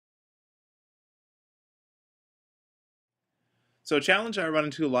So a challenge I run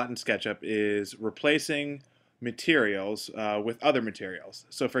into a lot in SketchUp is replacing materials with other materials.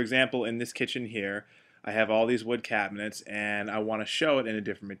 So for example, in this kitchen here, I have all these wood cabinets and I want to show it in a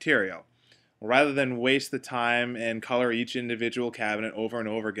different material. Well, rather than waste the time and color each individual cabinet over and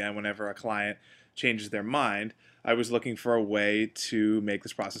over again whenever a client changes their mind, I was looking for a way to make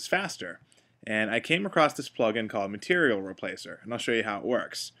this process faster. And I came across this plugin called Material Replacer, and I'll show you how it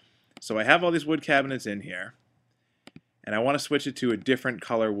works. So I have all these wood cabinets in here, and I want to switch it to a different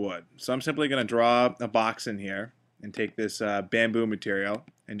color wood. So I'm simply going to draw a box in here and take this bamboo material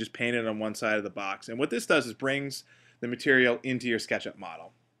and just paint it on one side of the box. And what this does is brings the material into your SketchUp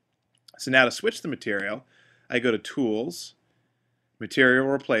model. So now to switch the material, I go to Tools, Material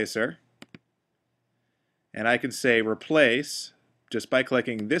Replacer, and I can say replace just by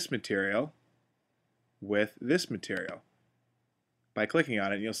clicking this material with this material. By clicking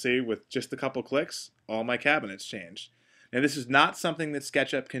on it, you'll see with just a couple clicks, all my cabinets changed. Now this is not something that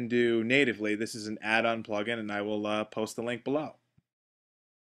SketchUp can do natively. This is an add-on plugin, and I will post the link below.